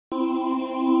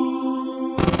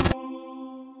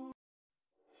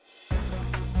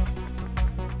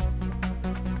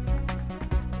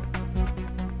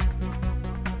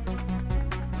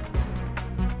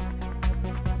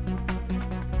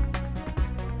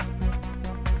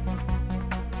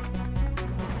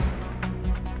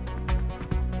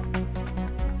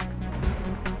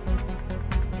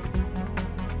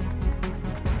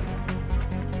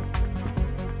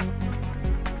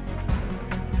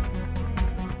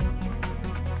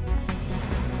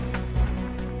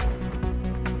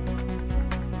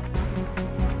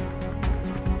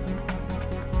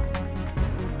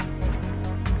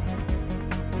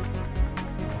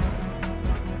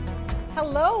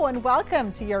Hello and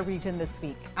welcome to your region this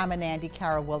week. I'm Andy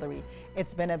Carroll-Woolery.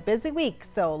 It's been a busy week,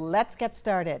 so let's get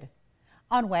started.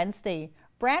 On Wednesday,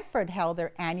 Brantford held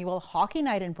their annual Hockey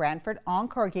Night in Brantford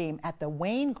Encore game at the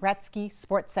Wayne Gretzky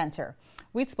Sports Centre.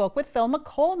 We spoke with Phil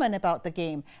McColeman about the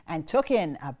game and took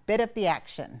in a bit of the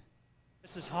action.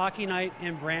 This is Hockey Night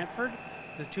in Brantford,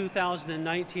 the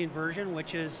 2019 version,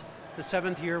 which is the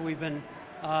 7th year we've been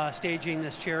staging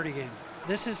this charity game.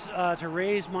 This is to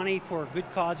raise money for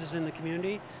good causes in the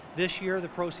community. This year the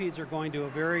proceeds are going to a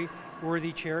very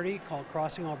worthy charity called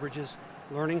Crossing All Bridges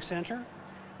Learning Centre.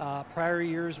 Prior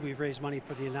years we've raised money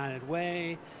for the United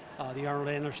Way, the Arnold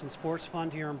Anderson Sports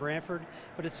Fund here in Brantford,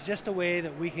 but it's just a way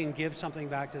that we can give something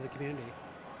back to the community.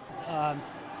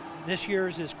 This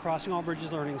year's is Crossing All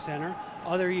Bridges Learning Centre.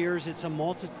 Other years it's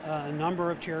a number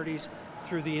of charities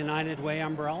through the United Way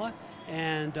umbrella,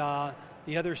 and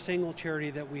the other single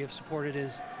charity that we have supported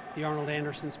is the Arnold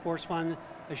Anderson Sports Fund.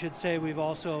 I should say we've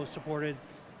also supported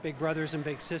Big Brothers and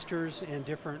Big Sisters in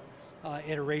different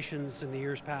iterations in the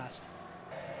years past.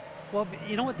 Well,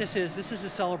 you know what this is? This is a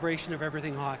celebration of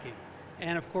everything hockey.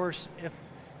 And of course, if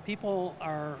people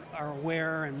are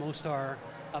aware, and most are,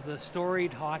 of the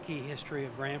storied hockey history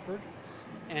of Brantford,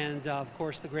 and of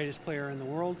course the greatest player in the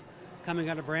world coming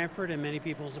out of Brantford in many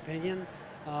people's opinion,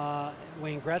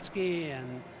 Wayne Gretzky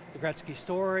and the Gretzky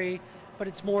story, but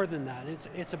it's more than that.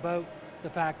 It's about the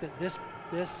fact that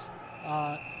this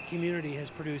community has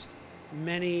produced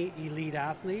many elite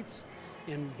athletes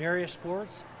in various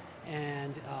sports,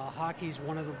 and hockey's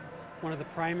one of the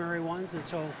primary ones. And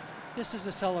so this is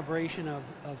a celebration of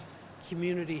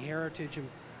community heritage and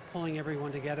pulling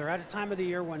everyone together at a time of the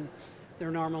year when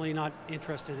they're normally not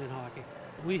interested in hockey.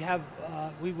 We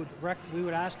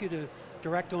would ask you to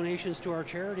direct donations to our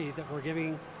charity that we're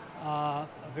giving a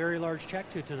very large check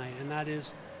to tonight, and that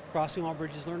is Crossing All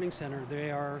Bridges Learning Centre.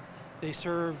 They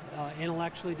serve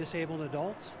intellectually disabled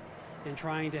adults in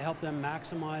trying to help them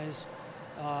maximize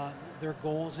their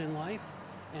goals in life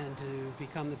and to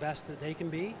become the best that they can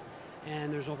be.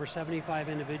 And there's over 75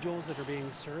 individuals that are being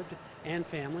served and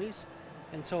families.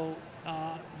 And so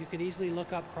you can easily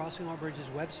look up Crossing All Bridges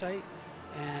website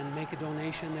and make a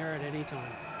donation there at any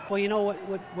time. Well, you know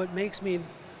what makes me,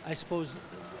 I suppose,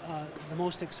 the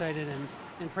most excited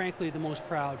and frankly the most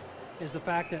proud is the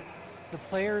fact that the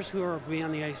players who are being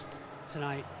on the ice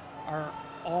tonight are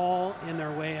all in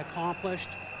their way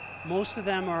accomplished. Most of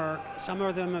them some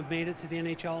of them have made it to the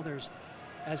NHL. There's,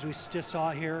 as we just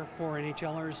saw here, 4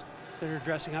 NHLers that are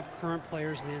dressing up, current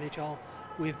players in the NHL.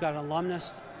 We've got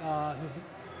alumnus who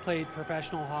played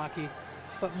professional hockey,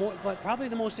 but probably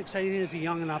the most exciting thing is the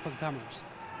young and up-and-comers,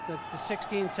 the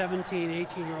 16, 17,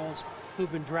 18-year-olds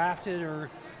who've been drafted or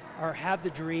have the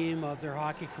dream of their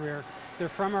hockey career. They're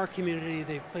from our community.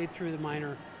 They've played through the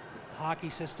minor hockey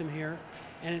system here,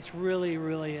 and it's really,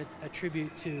 really a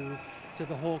tribute to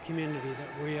the whole community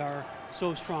that we are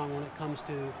so strong when it comes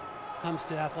to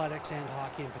athletics and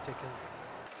hockey in particular.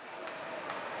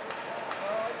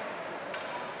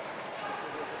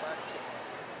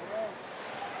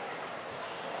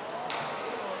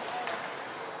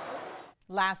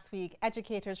 Last week,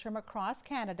 educators from across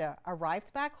Canada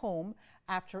arrived back home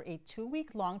after a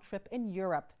 2-week-long trip in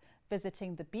Europe,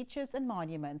 visiting the beaches and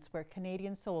monuments where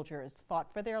Canadian soldiers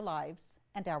fought for their lives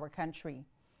and our country.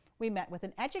 We met with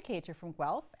an educator from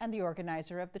Guelph and the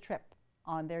organizer of the trip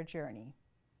on their journey.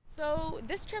 So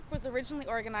this trip was originally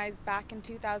organized back in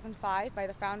 2005 by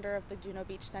the founder of the Juno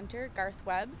Beach Centre, Garth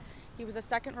Webb. He was a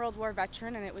Second World War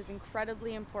veteran, and it was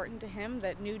incredibly important to him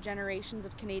that new generations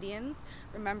of Canadians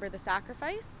remember the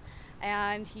sacrifice.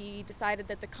 And he decided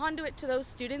that the conduit to those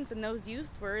students and those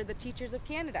youth were the teachers of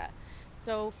Canada.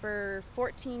 So for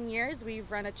 14 years we've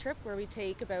run a trip where we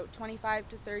take about 25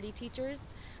 to 30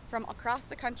 teachers from across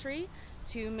the country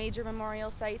to major memorial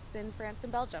sites in France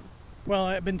and Belgium. Well,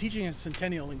 I've been teaching at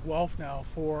Centennial in Guelph now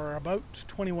for about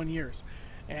 21 years.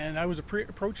 And I was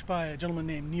approached by a gentleman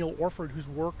named Neil Orford, who's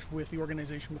worked with the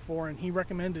organization before, and he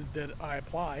recommended that I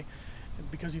apply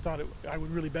because he thought I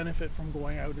would really benefit from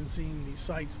going out and seeing these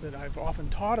sites that I've often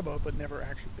taught about but never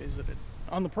actually visited.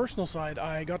 On the personal side,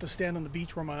 I got to stand on the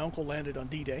beach where my uncle landed on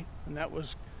D-Day, and that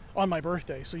was on my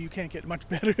birthday, so you can't get much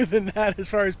better than that as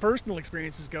far as personal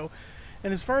experiences go.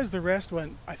 And as far as the rest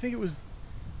went, I think it was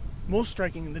most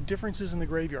striking the differences in the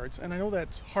graveyards. And I know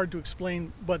that's hard to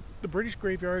explain, but the British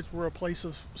graveyards were a place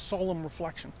of solemn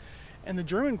reflection, and the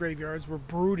German graveyards were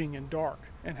brooding and dark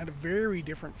and had a very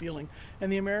different feeling.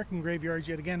 And the American graveyards,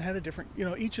 yet again, had a different,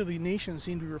 each of the nations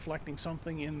seemed to be reflecting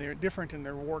something different in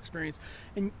their war experience.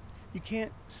 And you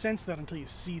can't sense that until you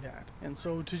see that. And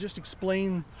so to just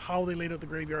explain how they laid out the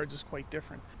graveyards is quite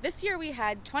different. This year we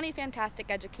had 20 fantastic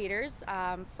educators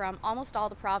from almost all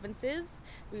the provinces.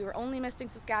 We were only missing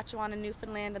Saskatchewan and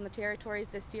Newfoundland and the territories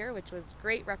this year, which was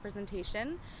great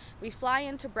representation. We fly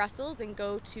into Brussels and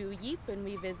go to Ypres, and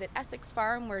we visit Essex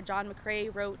Farm, where John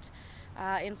McCrae wrote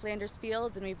in Flanders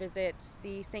Fields, and we visit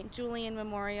the St. Julian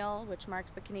Memorial, which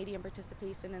marks the Canadian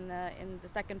participation in the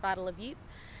Second Battle of Ypres.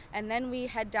 And then we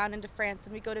head down into France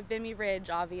and we go to Vimy Ridge,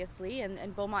 obviously,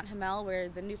 and Beaumont-Hamel, where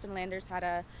the Newfoundlanders had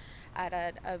a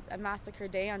massacre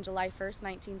day on July 1st,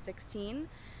 1916.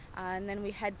 And then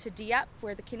we head to Dieppe,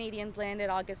 where the Canadians landed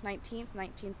August 19th,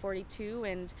 1942,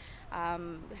 and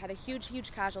had a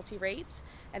huge casualty rate.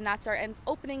 And that's our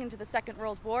opening into the Second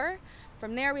World War.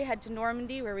 From there, we head to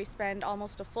Normandy, where we spend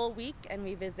almost a full week, and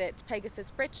we visit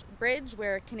Pegasus Bridge,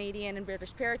 where Canadian and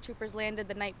British paratroopers landed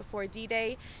the night before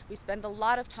D-Day. We spend a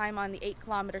lot of time on the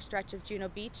 8-kilometer stretch of Juno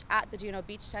Beach at the Juno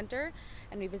Beach Centre,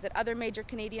 and we visit other major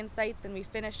Canadian sites, and we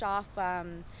finish off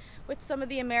with some of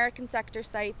the American sector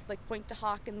sites like Pointe du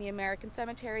Hoc and the American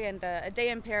Cemetery, and a day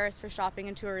in Paris for shopping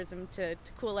and tourism to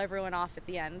cool everyone off at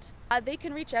the end. They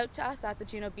can reach out to us at the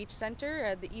Juno Beach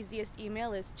Centre. The easiest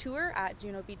email is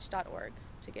tour@junobeach.org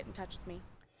to get in touch with me.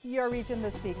 Your Region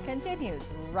This Week continues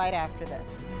right after this.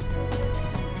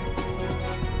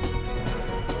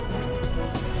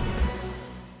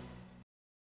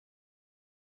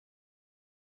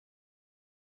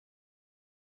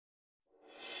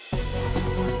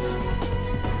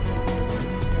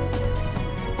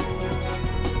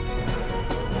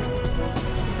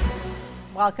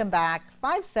 Welcome back.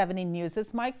 570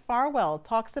 News' Mike Farwell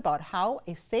talks about how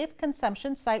a safe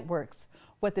consumption site works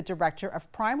with the Director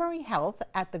of Primary Health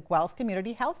at the Guelph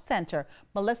Community Health Centre,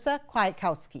 Melissa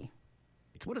Kwiatkowski.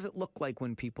 What does it look like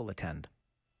when people attend?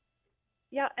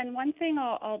 Yeah, and one thing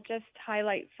I'll just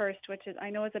highlight first, which is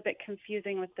I know is a bit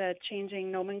confusing with the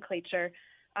changing nomenclature.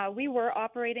 We were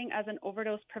operating as an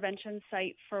overdose prevention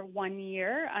site for 1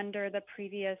 year under the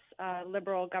previous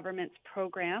Liberal government's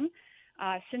program.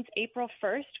 Since April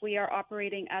 1st, we are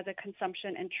operating as a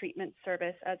consumption and treatment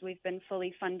service as we've been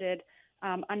fully funded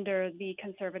under the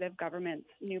Conservative government's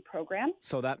new program.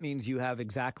 So that means you have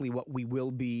exactly what we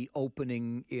will be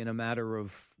opening in a matter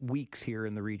of weeks here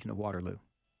in the region of Waterloo.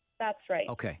 That's right.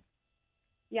 Okay.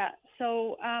 Yeah,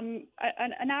 so an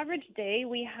average day,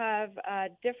 we have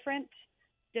different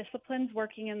disciplines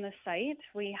working in the site.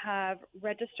 We have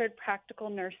registered practical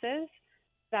nurses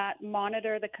that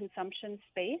monitor the consumption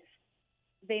space.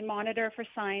 They monitor for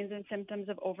signs and symptoms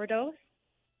of overdose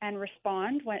and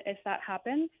respond if that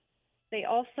happens. They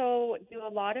also do a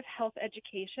lot of health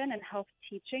education and health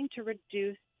teaching to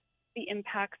reduce the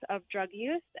impacts of drug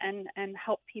use and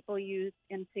help people use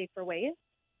in safer ways.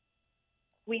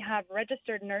 We have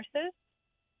registered nurses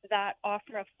that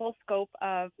offer a full scope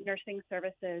of nursing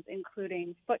services,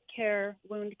 including foot care,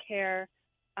 wound care,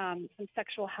 some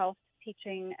sexual health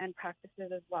teaching and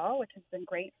practices as well, which has been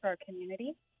great for our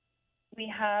community. We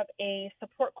have a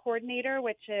support coordinator,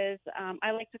 which is,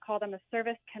 I like to call them a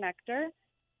service connector.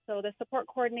 So the support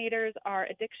coordinators are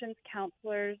addictions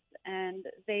counselors, and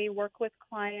they work with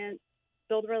clients,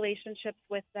 build relationships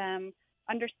with them,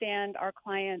 understand our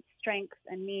clients' strengths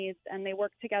and needs, and they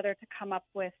work together to come up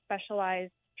with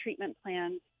specialized treatment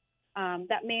plans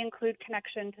that may include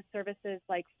connection to services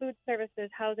like food services,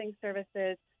 housing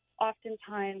services,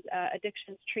 oftentimes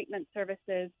addictions treatment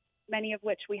services, many of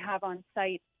which we have on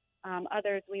site.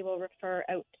 Others we will refer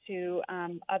out to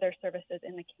other services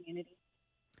in the community.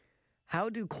 How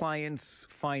do clients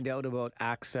find out about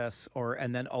access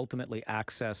and then ultimately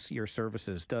access your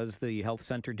services? Does the health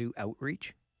center do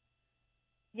outreach?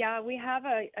 Yeah, we have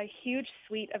a huge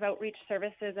suite of outreach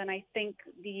services, and I think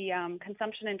the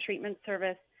consumption and treatment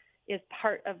service is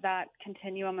part of that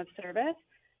continuum of service.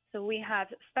 So we have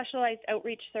specialized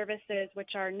outreach services,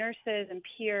 which are nurses and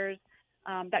peers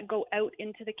that go out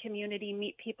into the community,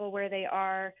 meet people where they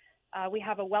are. We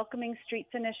have a Welcoming Streets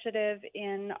initiative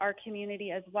in our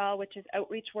community as well, which is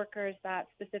outreach workers that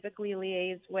specifically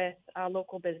liaise with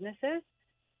local businesses.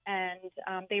 And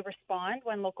they respond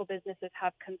when local businesses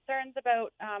have concerns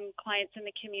about clients in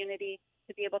the community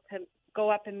to be able to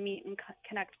go up and meet and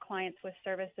connect clients with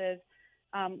services.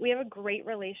 We have a great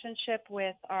relationship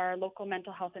with our local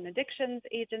mental health and addictions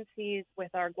agencies,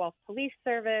 with our Guelph Police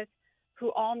Service,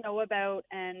 who all know about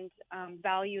and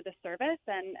value the service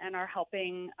and are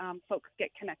helping folks get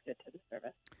connected to the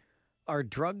service. Are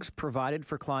drugs provided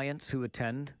for clients who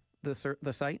attend the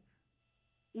site?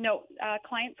 No,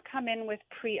 clients come in with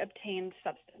pre-obtained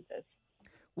substances.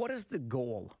 What is the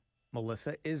goal,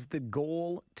 Melissa? Is the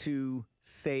goal to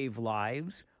save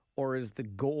lives, or is the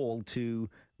goal to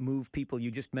move people, you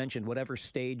just mentioned, whatever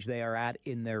stage they are at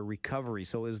in their recovery?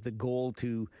 So is the goal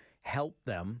to help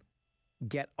them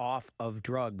get off of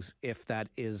drugs if that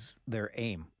is their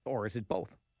aim, or is it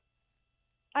both?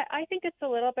 I think it's a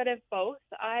little bit of both.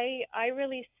 I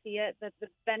really see it that the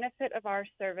benefit of our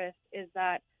service is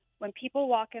that when people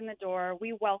walk in the door,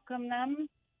 we welcome them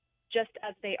just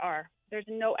as they are. There's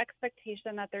no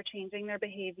expectation that they're changing their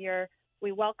behavior.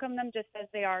 We welcome them just as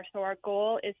they are. So our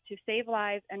goal is to save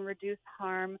lives and reduce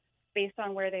harm based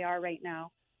on where they are right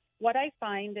now. What I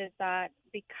find is that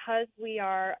because we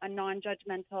are a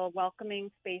non-judgmental,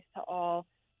 welcoming space to all,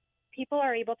 people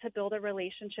are able to build a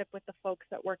relationship with the folks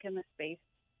that work in the space.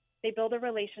 They build a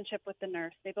relationship with the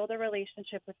nurse. They build a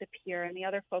relationship with the peer and the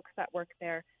other folks that work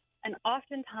there. And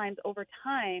oftentimes, over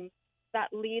time, that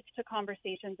leads to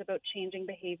conversations about changing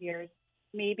behaviors,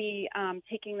 maybe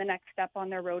taking the next step on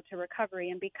their road to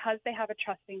recovery. And because they have a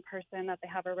trusting person that they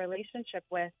have a relationship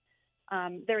with,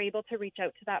 they're able to reach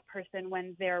out to that person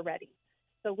when they're ready.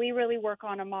 So we really work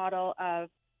on a model of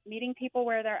meeting people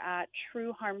where they're at,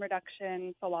 true harm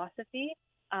reduction philosophy,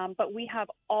 but we have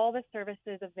all the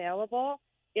services available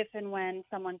if and when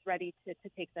someone's ready to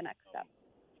take the next step.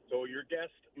 So your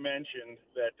guest mentioned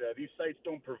that these sites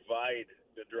don't provide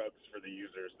the drugs for the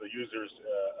users. The users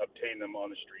obtain them on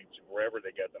the streets, wherever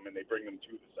they get them, and they bring them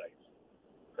to the sites,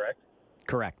 correct?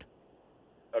 Correct.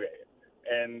 Okay.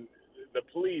 And the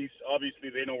police, obviously,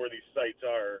 they know where these sites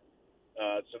are,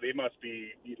 so they must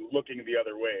be looking the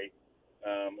other way,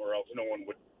 or else no one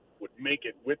would make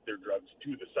it with their drugs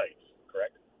to the sites,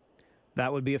 correct?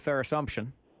 That would be a fair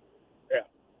assumption. Yeah.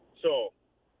 So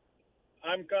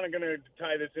I'm kind of going to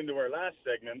tie this into our last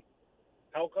segment.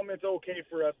 How come it's okay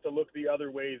for us to look the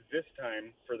other way this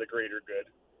time for the greater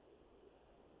good,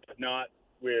 but not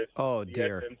with the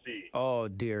SNC? Oh,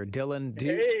 dear. Dylan,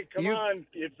 hey, come on.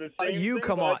 It's the same you thing,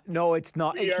 come bud. on. No, it's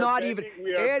not. It's not even.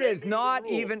 It is not the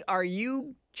rules. even. Are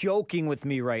you joking with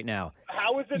me right now?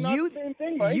 How is it not the same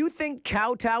thing, Mike? You think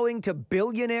kowtowing to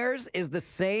billionaires is the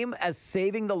same as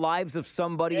saving the lives of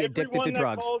somebody addicted to drugs?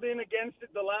 Everyone that called in against it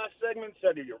the last segment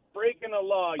said you're breaking the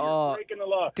law. You're breaking the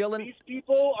law. Dylan, these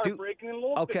people are breaking the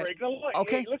law. Okay. They're breaking the law.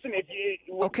 Okay. Hey, listen,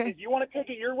 if you want to take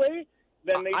it your way,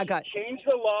 then they should change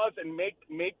the laws and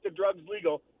make the drugs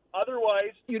legal.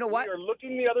 Otherwise, you know what? We are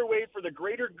looking the other way for the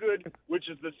greater good, which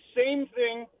is the same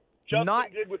thing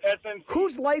Justin did with SNC.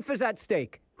 Whose life is at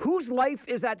stake? Whose life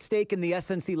is at stake in the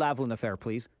SNC Lavalin affair,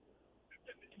 please?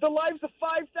 The lives of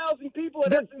 5,000 people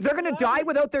at SNC They're going to die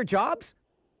without their jobs?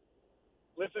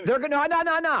 Listen. They're going to no.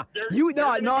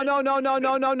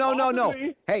 No.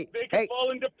 Hey, they can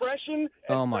fall in depression.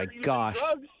 And oh my gosh.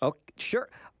 Drugs. Okay, sure.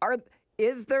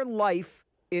 Is their life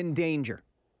in danger?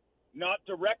 Not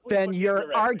directly. Then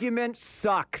your argument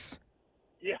sucks.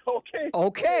 Yeah, okay.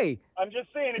 Okay. I'm just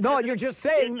saying. You're just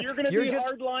saying. If you're going to be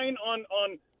hardline on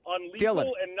legal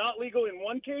Dylan, and not legal in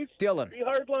one case, Dylan, be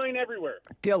hardline everywhere.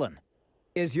 Dylan,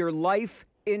 is your life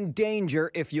in danger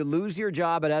if you lose your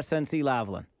job at SNC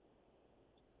Lavalin?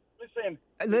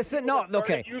 Listen, no,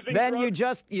 okay. Then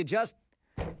drugs,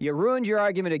 you ruined your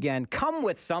argument again. Come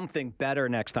with something better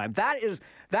next time.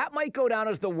 That might go down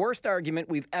as the worst argument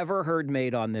we've ever heard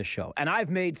made on this show. And I've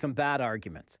made some bad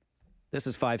arguments. This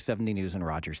is 570 News and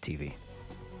Rogers TV.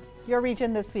 Your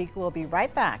Region This Week will be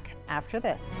right back after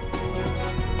this.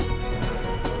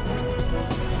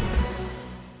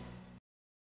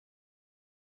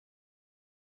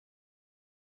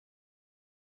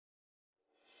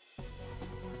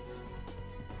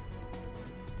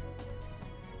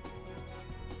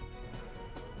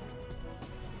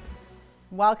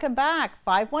 Welcome back.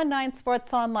 519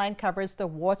 Sports Online covers the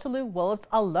Waterloo Wolves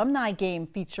alumni game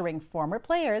featuring former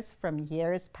players from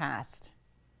years past.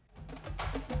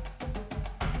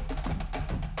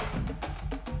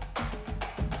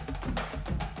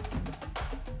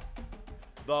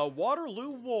 The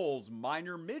Waterloo Wolves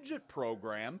minor midget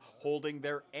program holding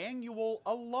their annual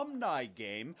alumni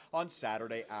game on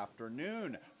Saturday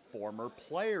afternoon. Former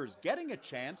players getting a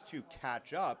chance to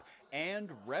catch up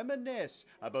and reminisce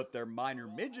about their minor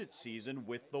midget season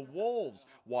with the Wolves.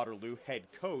 Waterloo head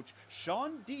coach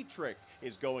Sean Dietrich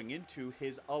is going into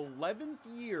his 11th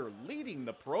year leading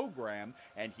the program,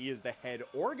 and he is the head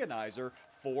organizer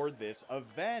for this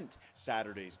event.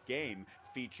 Saturday's game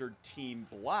featured Team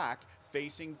Black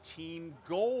facing Team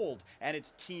Gold, and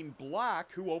it's Team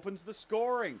Black who opens the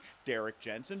scoring. Derek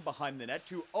Jensen behind the net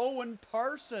to Owen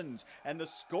Parsons, and the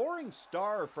scoring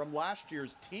star from last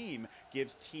year's team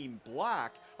gives Team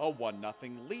Black a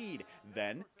 1-0 lead.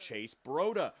 Then Chase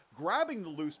Broda Grabbing the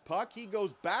loose puck, he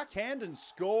goes backhand and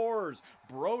scores.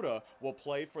 Broda will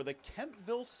play for the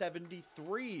Kentville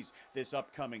 73s this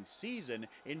upcoming season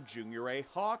in Junior A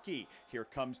hockey. Here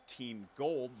comes Team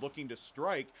Gold looking to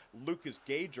strike. Lucas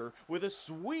Gager with a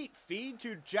sweet feed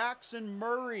to Jackson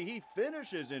Murray. He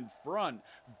finishes in front.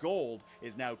 Gold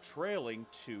is now trailing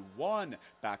 2-1.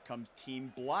 Back comes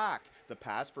Team Black. The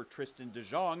pass for Tristan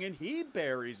DeJong, and he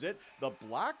buries it. The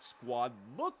Black squad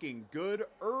looking good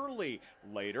early.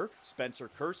 Later, Spencer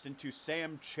Kirsten to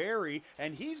Sam Cherry,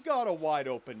 and he's got a wide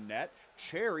open net.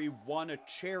 Cherry won a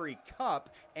Cherry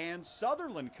Cup and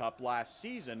Sutherland Cup last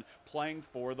season playing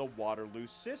for the Waterloo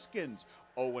Siskins.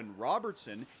 Owen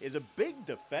Robertson is a big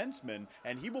defenseman,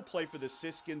 and he will play for the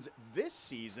Siskins this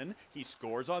season. He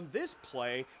scores on this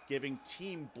play, giving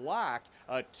Team Black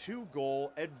a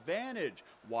 2-goal advantage.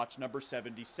 Watch number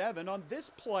 77 on this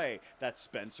play. That's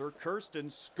Spencer Kirsten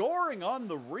scoring on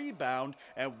the rebound,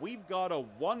 and we've got a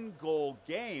 1-goal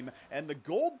game, and the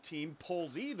Gold team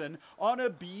pulls even on a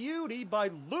beauty by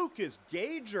Lucas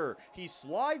Gager. He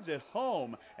slides it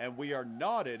home, and we are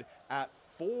knotted at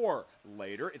 4.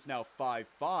 Later, it's now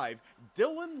 5-5.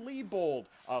 Dylan Leibold,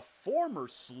 a former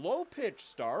slow pitch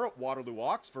star at Waterloo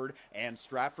Oxford and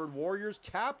Stratford Warriors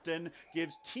captain,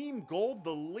 gives Team Gold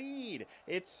the lead.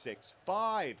 It's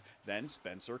 6-5. Then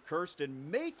Spencer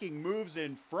Kirsten making moves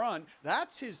in front.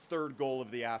 That's his 3rd goal of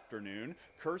the afternoon.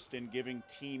 Kirsten giving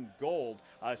Team Gold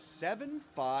a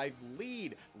 7-5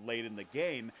 lead. Late in the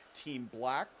game, Team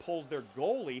Black pulls their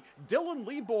goalie. Dylan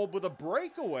Leibold with a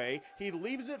breakaway. He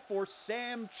leaves it for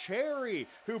Sam Cherry,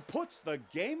 who puts the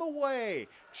game away.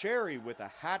 Cherry with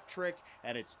a hat trick,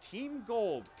 and it's Team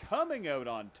Gold coming out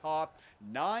on top.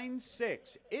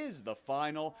 9-6 is the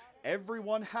final.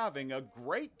 Everyone having a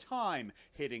great time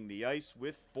hitting the ice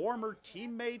with former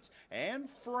teammates and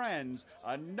friends.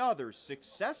 Another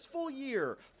successful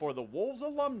year for the Wolves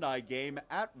alumni game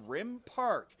at Rim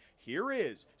Park. Here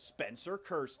is Spencer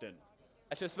Kirsten.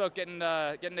 It's just about getting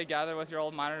together with your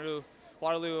old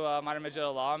Waterloo minor midget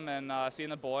alum and seeing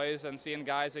the boys and seeing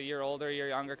guys a year older, a year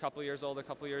younger, a couple years older, a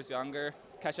couple years younger,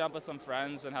 catching up with some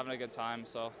friends and having a good time.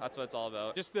 So that's what it's all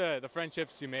about. Just the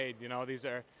friendships you made, you know, these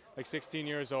are like 16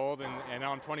 years old and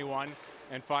now I'm 21,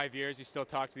 and 5 years you still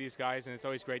talk to these guys, and it's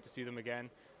always great to see them again.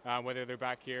 Whether they're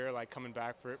back here, like coming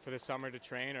back for the summer to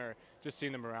train, or just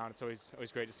seeing them around, it's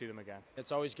always great to see them again.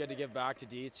 It's always good to give back to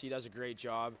Dietz. He does a great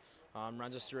job,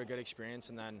 runs us through a good experience,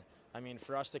 and then, I mean,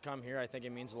 for us to come here, I think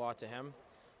it means a lot to him,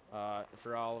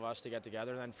 for all of us to get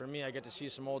together. And then for me, I get to see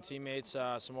some old teammates,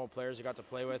 some old players I got to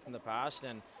play with in the past,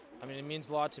 and I mean, it means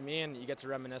a lot to me, and you get to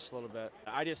reminisce a little bit.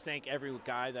 I just thank every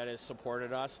guy that has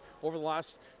supported us over the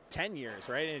last 10 years,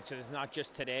 right? And it's not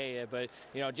just today, but,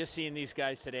 you know, just seeing these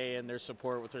guys today and their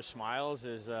support with their smiles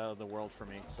is the world for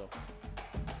me. So.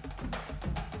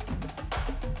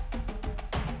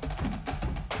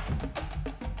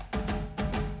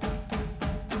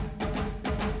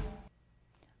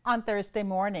 On Thursday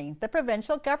morning, the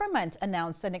provincial government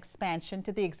announced an expansion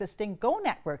to the existing GO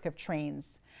network of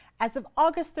trains. As of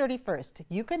August 31st,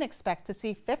 you can expect to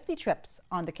see 50 trips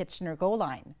on the Kitchener GO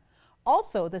line.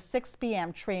 Also, the 6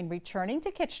 p.m. train returning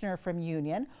to Kitchener from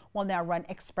Union will now run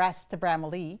express to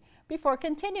Bramalea before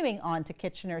continuing on to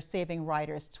Kitchener, saving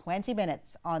riders 20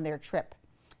 minutes on their trip.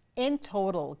 In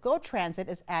total, GO Transit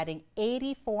is adding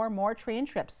 84 more train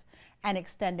trips and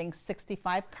extending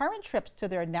 65 current trips to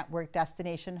their network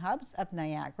destination hubs of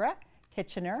Niagara,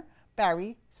 Kitchener,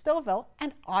 Barrie, Stouffville,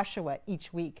 and Oshawa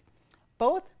each week.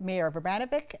 Both Mayor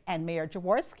Vrabanovic and Mayor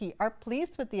Jaworski are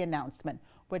pleased with the announcement,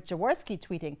 with Jaworski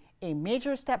tweeting a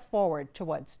major step forward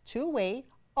towards two-way,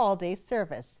 all-day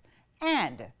service.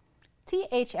 And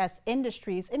THS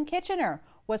Industries in Kitchener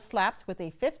was slapped with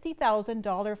a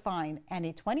 $50,000 fine and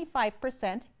a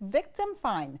 25% victim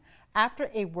fine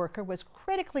after a worker was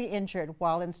critically injured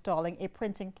while installing a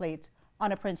printing plate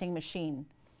on a printing machine.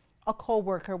 A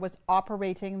co-worker was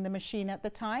operating the machine at the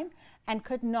time and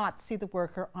could not see the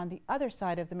worker on the other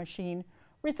side of the machine,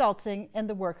 resulting in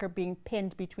the worker being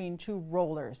pinned between two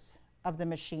rollers of the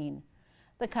machine.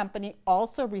 The company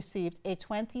also received a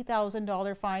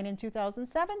 $20,000 fine in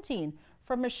 2017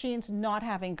 for machines not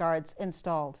having guards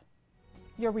installed.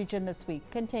 Your Region This Week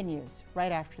continues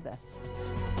right after this.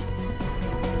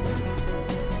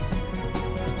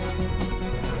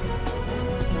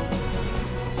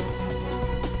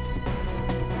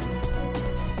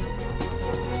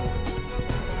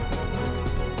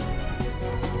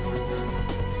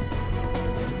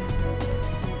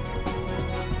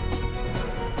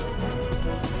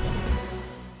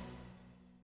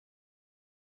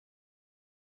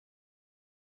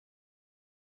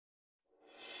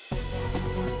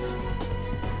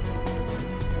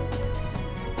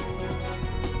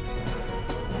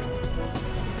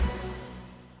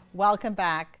 Welcome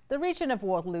back. The region of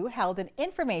Waterloo held an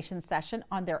information session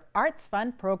on their Arts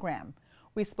Fund program.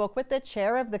 We spoke with the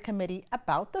chair of the committee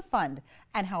about the fund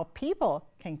and how people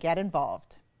can get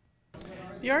involved.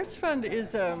 The Arts Fund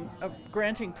is a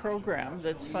granting program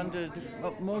that's funded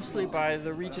mostly by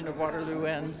the region of Waterloo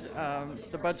and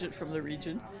the budget from the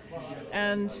region.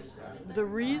 And the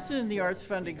reason the Arts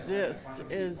Fund exists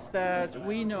is that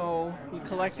we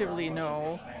collectively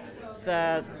know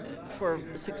that for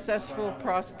successful,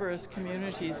 prosperous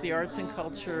communities, the arts and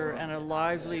culture and a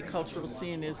lively cultural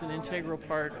scene is an integral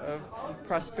part of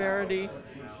prosperity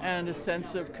and a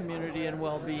sense of community and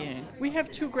well-being. We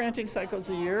have 2 granting cycles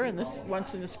a year, and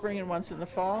once in the spring and once in the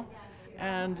fall.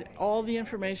 And all the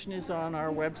information is on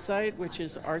our website, which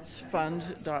is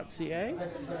artsfund.ca.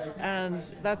 And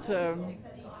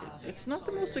it's not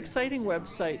the most exciting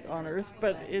website on earth,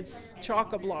 but it's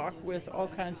chock-a-block with all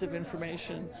kinds of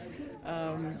information.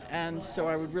 And so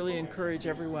I would really encourage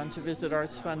everyone to visit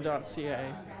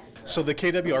artsfund.ca. So the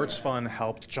KW Arts Fund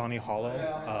helped Johnny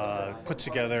Hollow put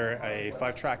together a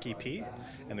 5-track EP,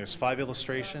 and there's 5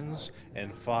 illustrations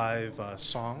and 5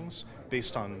 songs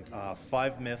based on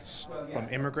 5 myths from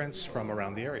immigrants from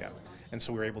around the area. And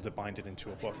so we were able to bind it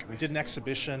into a book. We did an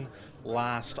exhibition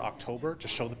last October to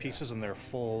show the pieces, and they're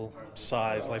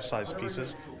full-size, life-size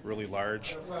pieces, really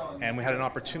large. And we had an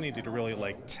opportunity to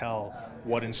really tell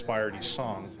what inspired each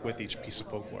song with each piece of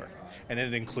folklore. And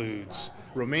it includes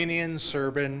Romanian,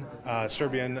 Serbian,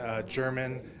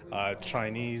 German,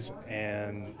 Chinese,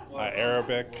 and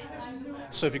Arabic.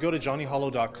 So if you go to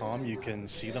johnnyhollow.com, you can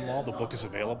see them all. The book is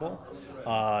available.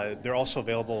 They're also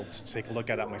available to take a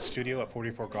look at my studio at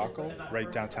 44 Gaukel,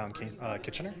 right downtown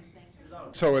Kitchener.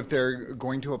 So if they're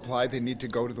going to apply, they need to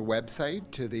go to the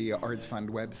website, to the Arts Fund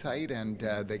website, and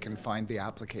they can find the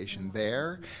application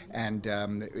there. And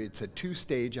it's a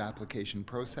 2-stage application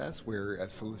process. We're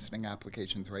soliciting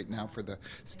applications right now for the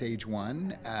stage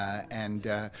 1. And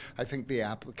I think the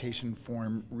application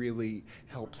form really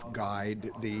helps guide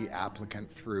the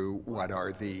applicant through what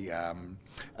are the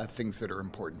things that are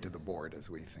important to the board as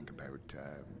we think about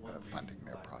funding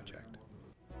their project.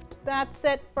 That's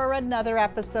it for another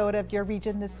episode of Your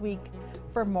Region This Week.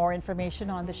 For more information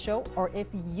on the show, or if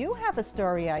you have a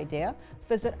story idea,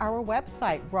 visit our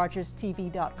website,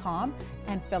 rogerstv.com,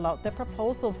 and fill out the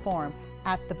proposal form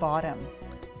at the bottom.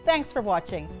 Thanks for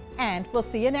watching, and we'll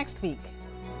see you next week.